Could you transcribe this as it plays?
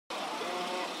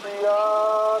Hey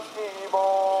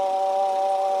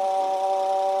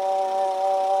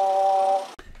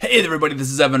everybody, this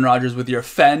is Evan Rogers with your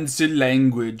fancy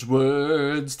language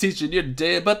words, teaching you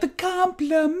today about the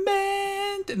complement.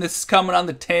 And this is coming on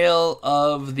the tail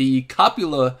of the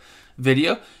copula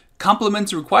video.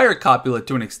 Complements require copula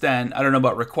to an extent. I don't know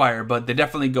about require, but they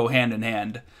definitely go hand in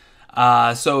hand.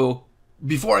 So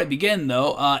before I begin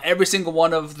though, every single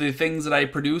one of the things that I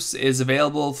produce is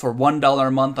available for $1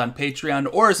 a month on Patreon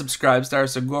or a Subscribestar,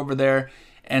 so go over there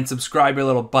and subscribe your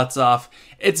little butts off.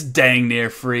 It's dang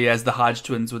near free, as the Hodge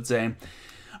twins would say. All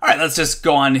right, let's just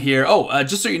go on here.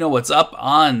 Just so you know what's up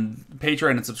on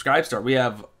Patreon and Subscribestar, we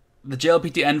have the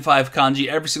JLPT N5 kanji,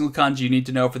 every single kanji you need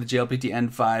to know for the JLPT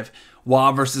N5,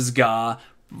 wa versus ga,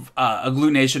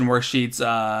 agglutination worksheets,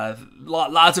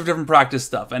 lots of different practice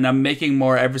stuff. And I'm making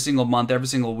more every single month, every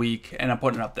single week, and I'm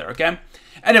putting it up there, okay?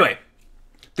 Anyway,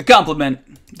 the complement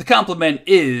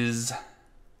is...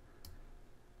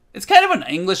 it's kind of an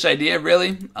English idea,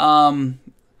 really. I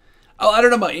don't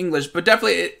know about English, but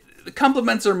definitely the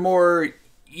complements are more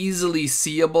easily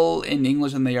seeable in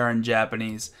English than they are in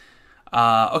Japanese.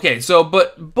 Okay, so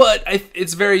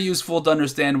it's very useful to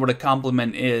understand what a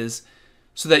complement is,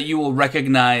 so that you will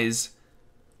recognize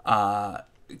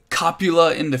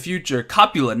copula in the future.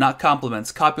 Copula, not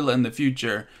compliments. Copula in the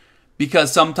future.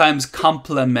 Because sometimes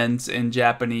complements in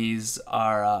Japanese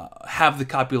are have the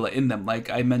copula in them. Like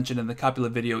I mentioned in the copula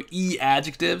video,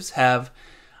 adjectives have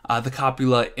the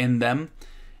copula in them,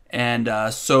 and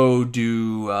so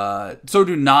do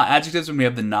na adjectives when we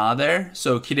have the na there.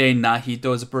 So kirei na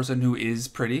hito is a person who is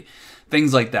pretty,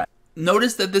 things like that.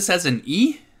 Notice that this has an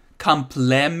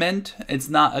complement. It's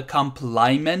not a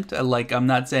compliment. Like I'm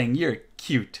not saying you're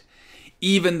cute,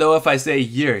 even though if I say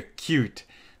you're cute,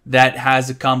 that has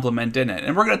a complement in it.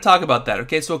 And we're going to talk about that,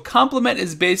 okay? So a complement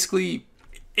is basically,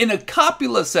 in a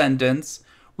copula sentence,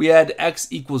 we had x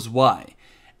equals y.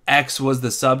 X was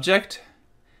the subject,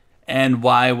 and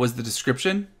y was the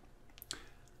description.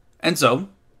 And so,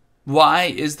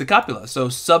 y is the copula. So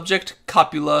subject,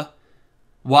 copula,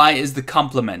 y is the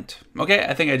complement. Okay,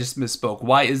 I think I just misspoke.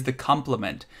 Y is the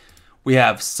complement. We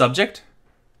have subject,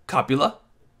 copula,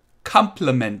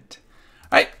 complement.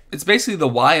 All right, it's basically the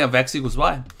y of x equals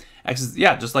y. X is,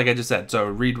 yeah, just like I just said. So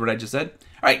read what I just said.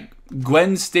 All right,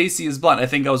 Gwen Stacy is blonde. I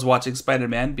think I was watching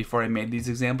Spider-Man before I made these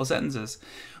example sentences.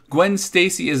 Gwen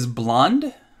Stacy is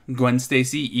blonde. Gwen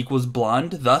Stacy equals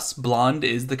blonde. Thus, blonde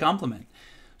is the complement.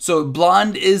 So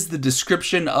blonde is the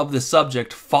description of the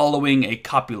subject following a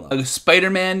copula.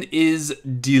 Spider-Man is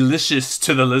delicious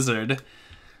to the lizard.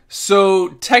 So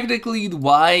technically,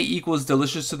 y equals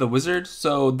delicious to the wizard.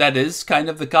 So that is kind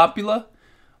of the copula.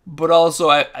 But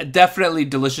also, definitely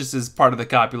delicious is part of the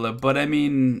copula. But I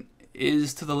mean,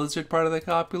 is to the lizard part of the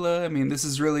copula? I mean, this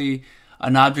is really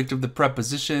an object of the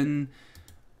preposition.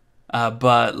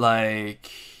 But like,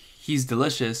 he's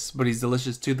delicious, but he's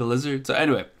delicious to the lizard. So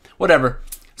anyway, whatever.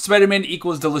 Spider-Man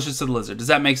equals delicious to the lizard. Does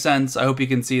that make sense? I hope you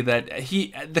can see that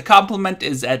the complement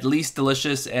is at least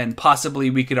delicious, and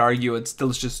possibly we could argue it's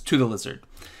delicious to the lizard.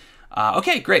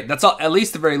 Okay, great. That's all. At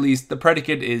least, the very least, the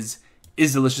predicate is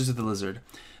delicious to the lizard.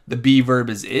 The be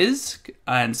verb is,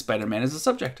 and Spider-Man is the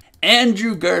subject.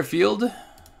 Andrew Garfield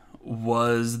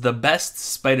was the best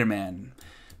Spider-Man.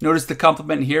 Notice the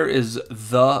complement here is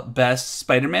the best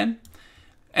Spider-Man.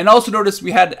 And also notice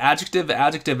we had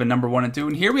adjective in number 1 and 2.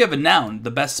 And here we have a noun,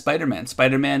 the best Spider-Man.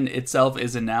 Spider-Man itself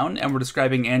is a noun, and we're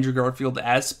describing Andrew Garfield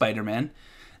as Spider-Man.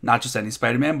 Not just any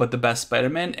Spider-Man, but the best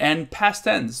Spider-Man, and past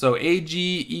tense. So AG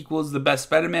equals the best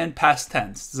Spider-Man, past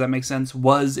tense. Does that make sense?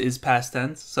 Was is past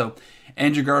tense. So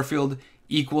Andrew Garfield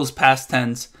equals past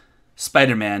tense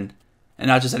Spider-Man, and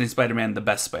not just any Spider-Man, the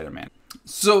best Spider-Man.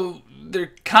 So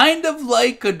they're kind of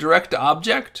like a direct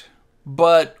object,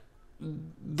 but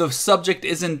the subject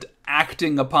isn't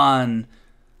acting upon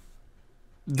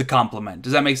the complement.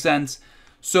 Does that make sense?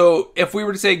 So if we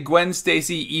were to say Gwen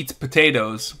Stacy eats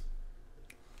potatoes,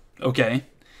 okay,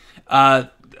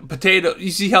 potato, you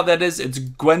see how that is? It's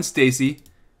Gwen Stacy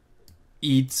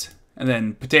eats and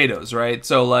then potatoes, right?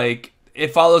 So like, it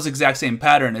follows the exact same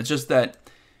pattern. It's just that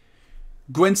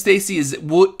Gwen Stacy is,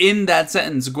 in that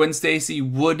sentence, Gwen Stacy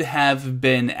would have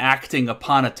been acting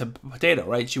upon a potato,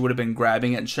 right? She would have been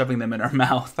grabbing it and shoving them in her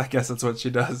mouth. I guess that's what she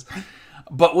does.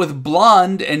 But with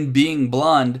blonde and being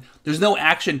blonde, there's no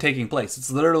action taking place.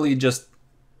 It's literally just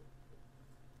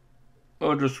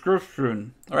a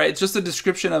description, all right? It's just a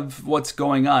description of what's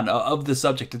going on, of the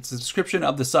subject. It's a description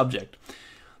of the subject.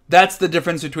 That's the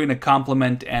difference between a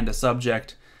complement and a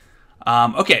subject.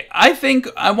 Okay, I think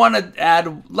I want to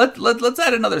add, let's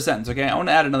add another sentence, okay? I want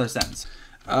to add another sentence.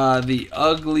 The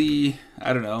ugly,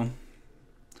 I don't know,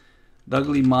 The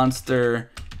ugly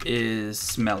monster is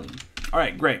smelly. All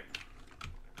right, great.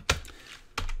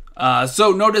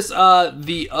 So notice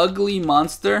the ugly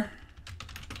monster.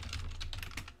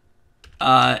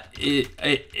 It's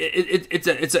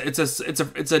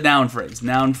a noun phrase.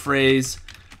 Noun phrase,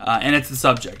 and it's the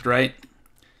subject, right?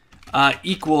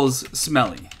 Equals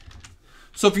smelly.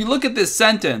 So if you look at this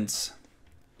sentence,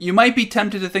 you might be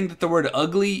tempted to think that the word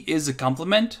ugly is a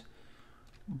compliment,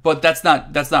 but that's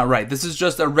not right. This is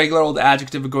just a regular old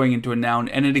adjective going into a noun,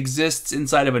 and it exists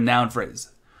inside of a noun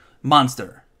phrase.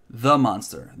 Monster,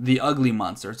 the ugly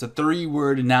monster. It's a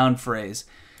 3-word noun phrase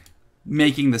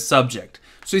making the subject.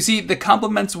 So you see, the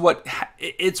complement's what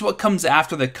comes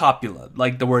after the copula,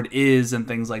 like the word is and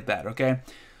things like that, okay?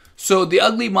 So the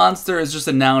ugly monster is just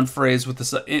a noun phrase with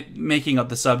the making of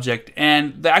the subject,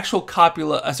 and the actual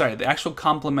copula, the actual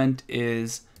complement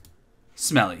is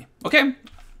smelly. Okay,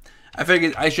 I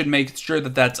figured I should make sure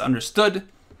that that's understood.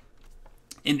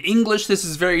 In English, this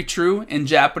is very true. In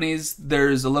Japanese,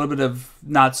 there's a little bit of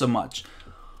not so much.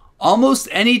 Almost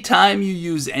any time you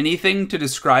use anything to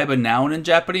describe a noun in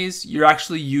Japanese, you're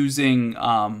actually using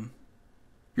a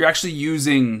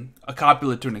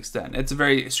copula to an extent. It's a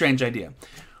very strange idea.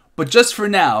 But just for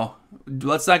now,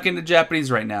 let's not get into Japanese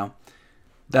right now.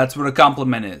 That's what a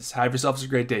compliment is. Have yourselves a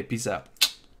great day. Peace out.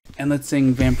 And let's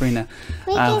sing Vampirina.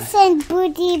 We can sing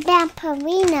Booty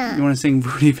Vampirina. You want to sing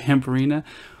Booty Vampirina?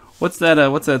 What's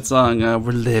that song?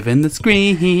 We're living the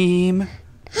scream.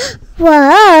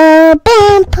 Whoa,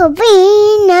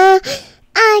 Vampirina.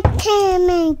 I come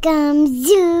and come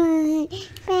zoo.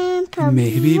 Vampirina.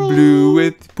 Maybe blue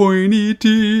with pointy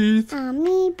teeth.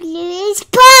 Me blue is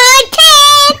pointy.